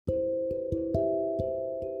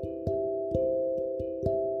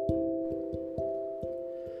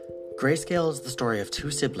Grayscale is the story of two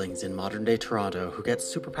siblings in modern-day Toronto who get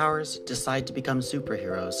superpowers, decide to become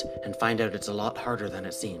superheroes, and find out it's a lot harder than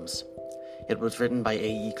it seems. It was written by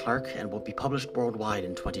A.E. Clark and will be published worldwide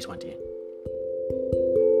in 2020.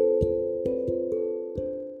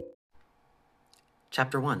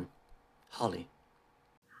 Chapter 1. Holly.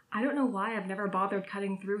 I don't know why I've never bothered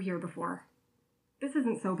cutting through here before. This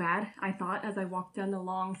isn't so bad, I thought as I walked down the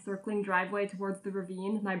long, circling driveway towards the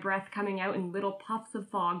ravine, my breath coming out in little puffs of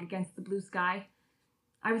fog against the blue sky.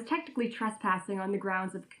 I was technically trespassing on the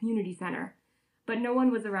grounds of the community center, but no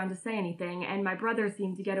one was around to say anything, and my brother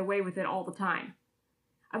seemed to get away with it all the time.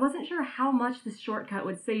 I wasn't sure how much this shortcut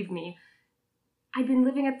would save me. I'd been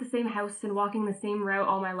living at the same house and walking the same route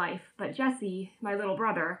all my life, but Jesse, my little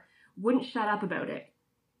brother, wouldn't shut up about it,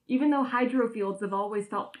 even though hydrofields have always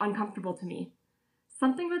felt uncomfortable to me.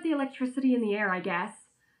 Something about the electricity in the air, I guess,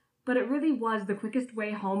 but it really was the quickest way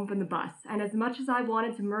home from the bus, and as much as I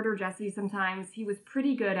wanted to murder Jesse sometimes, he was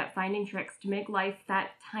pretty good at finding tricks to make life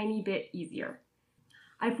that tiny bit easier.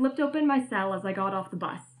 I flipped open my cell as I got off the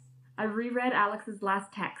bus. I reread Alex's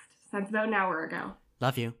last text, sent about an hour ago.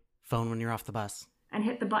 Love you. Phone when you're off the bus. And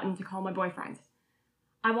hit the button to call my boyfriend.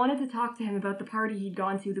 I wanted to talk to him about the party he'd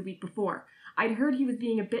gone to the week before. I'd heard he was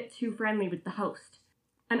being a bit too friendly with the host,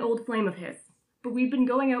 an old flame of his. But we'd been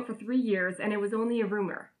going out for 3 years, and it was only a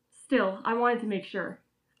rumor. Still, I wanted to make sure.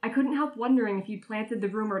 I couldn't help wondering if he'd planted the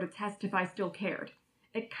rumor to test if I still cared.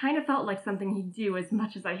 It kind of felt like something he'd do, as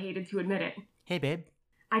much as I hated to admit it. Hey, babe.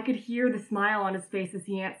 I could hear the smile on his face as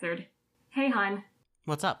he answered. Hey, hon.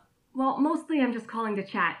 What's up? Well, mostly I'm just calling to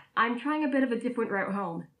chat. I'm trying a bit of a different route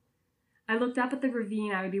home. I looked up at the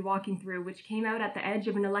ravine I would be walking through, which came out at the edge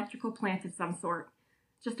of an electrical plant of some sort,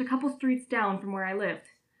 just a couple streets down from where I lived.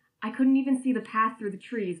 I couldn't even see the path through the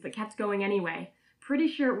trees, but kept going anyway. Pretty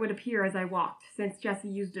sure it would appear as I walked, since Jesse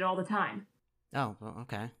used it all the time. Oh, well,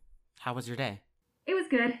 okay. How was your day? It was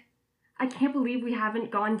good. I can't believe we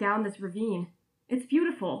haven't gone down this ravine. It's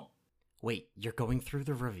beautiful. Wait, you're going through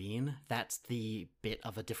the ravine? That's the bit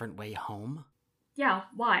of a different way home? Yeah,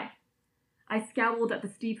 why? I scowled at the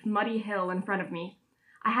steep, muddy hill in front of me.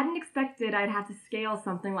 I hadn't expected I'd have to scale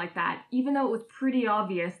something like that, even though it was pretty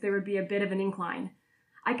obvious there would be a bit of an incline.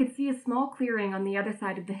 I could see a small clearing on the other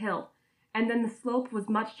side of the hill, and then the slope was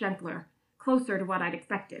much gentler, closer to what I'd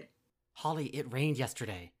expected. Holly, it rained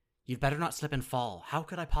yesterday. You'd better not slip and fall. How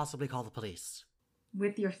could I possibly call the police?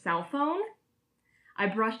 With your cell phone? I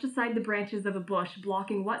brushed aside the branches of a bush,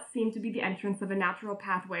 blocking what seemed to be the entrance of a natural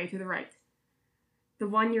pathway to the right. The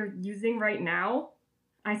one you're using right now?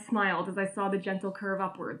 I smiled as I saw the gentle curve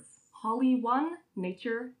upwards. Holly 1,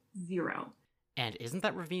 nature 0. And isn't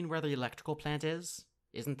that ravine where the electrical plant is?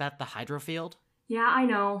 Isn't that the hydrofield? Yeah, I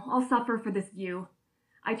know. I'll suffer for this view.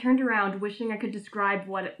 I turned around, wishing I could describe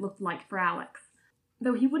what it looked like for Alex,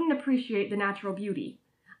 though he wouldn't appreciate the natural beauty.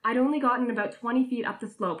 I'd only gotten about 20 feet up the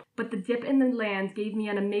slope, but the dip in the land gave me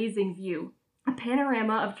an amazing view. A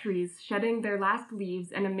panorama of trees shedding their last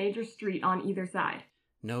leaves and a major street on either side.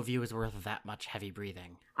 No view is worth that much heavy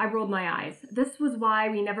breathing. I rolled my eyes. This was why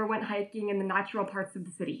we never went hiking in the natural parts of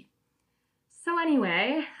the city. So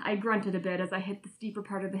anyway, I grunted a bit as I hit the steeper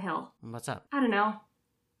part of the hill. What's up? I don't know.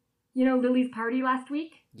 You know Lily's party last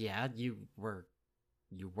week? Yeah, you were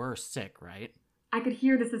sick, right? I could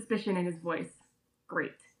hear the suspicion in his voice.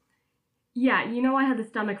 Great. Yeah, you know I had the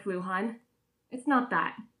stomach flu, hon. It's not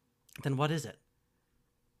that. Then what is it?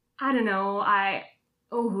 I don't know,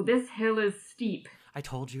 Oh, this hill is steep. I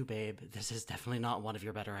told you, babe, this is definitely not one of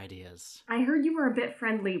your better ideas. I heard you were a bit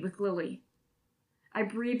friendly with Lily. I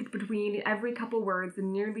breathed between every couple words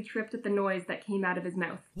and nearly tripped at the noise that came out of his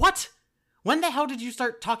mouth. What? When the hell did you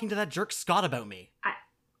start talking to that jerk Scott about me?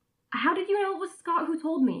 How did you know it was Scott who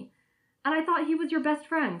told me? And I thought he was your best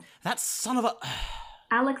friend. That son of a...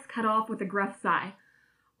 Alex cut off with a gruff sigh.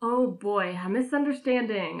 Oh boy, a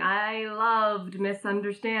misunderstanding. I loved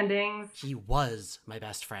misunderstandings. He was my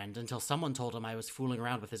best friend until someone told him I was fooling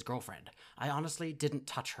around with his girlfriend. I honestly didn't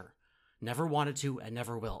touch her. Never wanted to and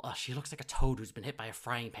never will. She looks like a toad who's been hit by a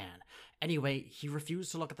frying pan. Anyway, he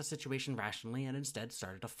refused to look at the situation rationally and instead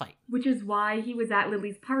started a fight. Which is why he was at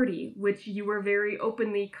Lily's party, which you were very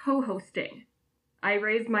openly co-hosting. I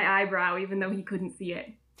raised my eyebrow even though he couldn't see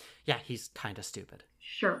it. Yeah, he's kinda stupid.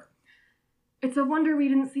 Sure. It's a wonder we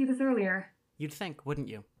didn't see this earlier. You'd think, wouldn't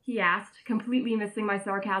you? He asked, completely missing my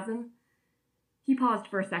sarcasm. He paused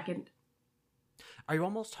for a second. Are you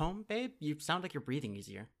almost home, babe? You sound like you're breathing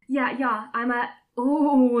easier. Yeah, I'm at,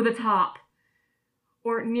 the top.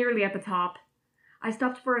 Or nearly at the top. I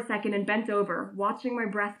stopped for a second and bent over, watching my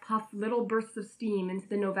breath puff little bursts of steam into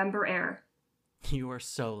the November air. You are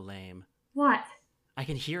so lame. What? I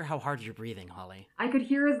can hear how hard you're breathing, Holly. I could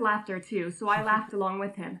hear his laughter too, so I laughed along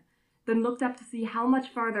with him, then looked up to see how much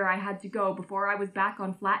farther I had to go before I was back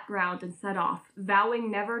on flat ground and set off, vowing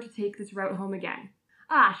never to take this route home again.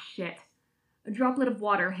 Ah, shit. A droplet of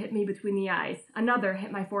water hit me between the eyes. Another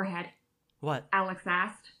hit my forehead. What? Alex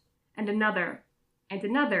asked. And another. And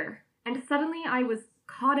another. And suddenly I was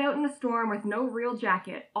caught out in a storm with no real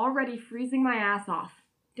jacket, already freezing my ass off.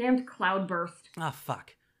 Damned cloudburst. Ah,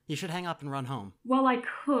 fuck. You should hang up and run home. Well, I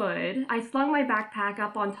could. I slung my backpack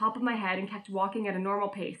up on top of my head and kept walking at a normal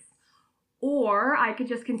pace. Or I could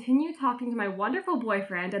just continue talking to my wonderful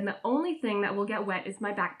boyfriend, and the only thing that will get wet is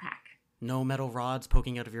my backpack. No metal rods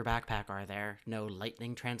poking out of your backpack, are there? No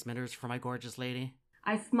lightning transmitters for my gorgeous lady?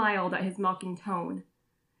 I smiled at his mocking tone.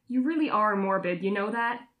 You really are morbid, you know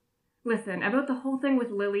that? Listen, about the whole thing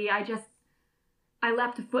with Lily, I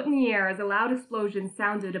leapt a foot in the air as a loud explosion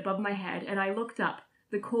sounded above my head, and I looked up,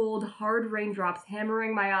 the cold, hard raindrops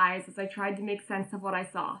hammering my eyes as I tried to make sense of what I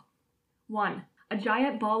saw. 1. A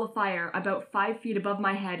giant ball of fire about 5 feet above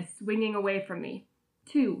my head swinging away from me.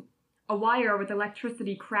 2. A wire with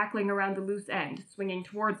electricity crackling around the loose end, swinging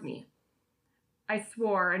towards me. I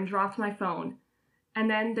swore and dropped my phone, and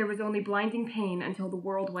then there was only blinding pain until the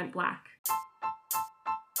world went black.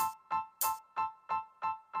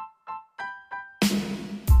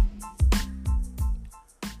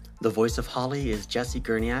 The voice of Holly is Jesse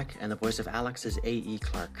Gurniak, and the voice of Alex is A.E.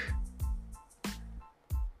 Clark.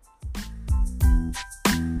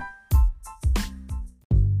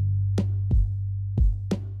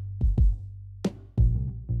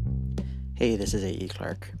 Hey, this is A.E.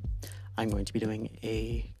 Clark. I'm going to be doing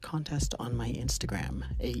a contest on my Instagram,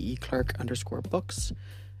 AEClark_books,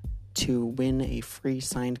 to win a free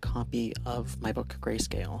signed copy of my book,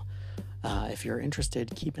 Grayscale. If you're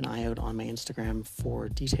interested, keep an eye out on my Instagram for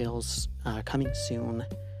details coming soon.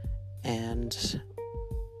 And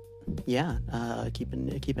yeah, keep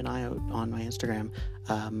an eye out on my Instagram.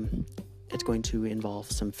 It's going to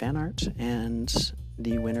involve some fan art, and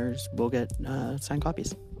the winners will get signed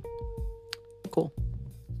copies.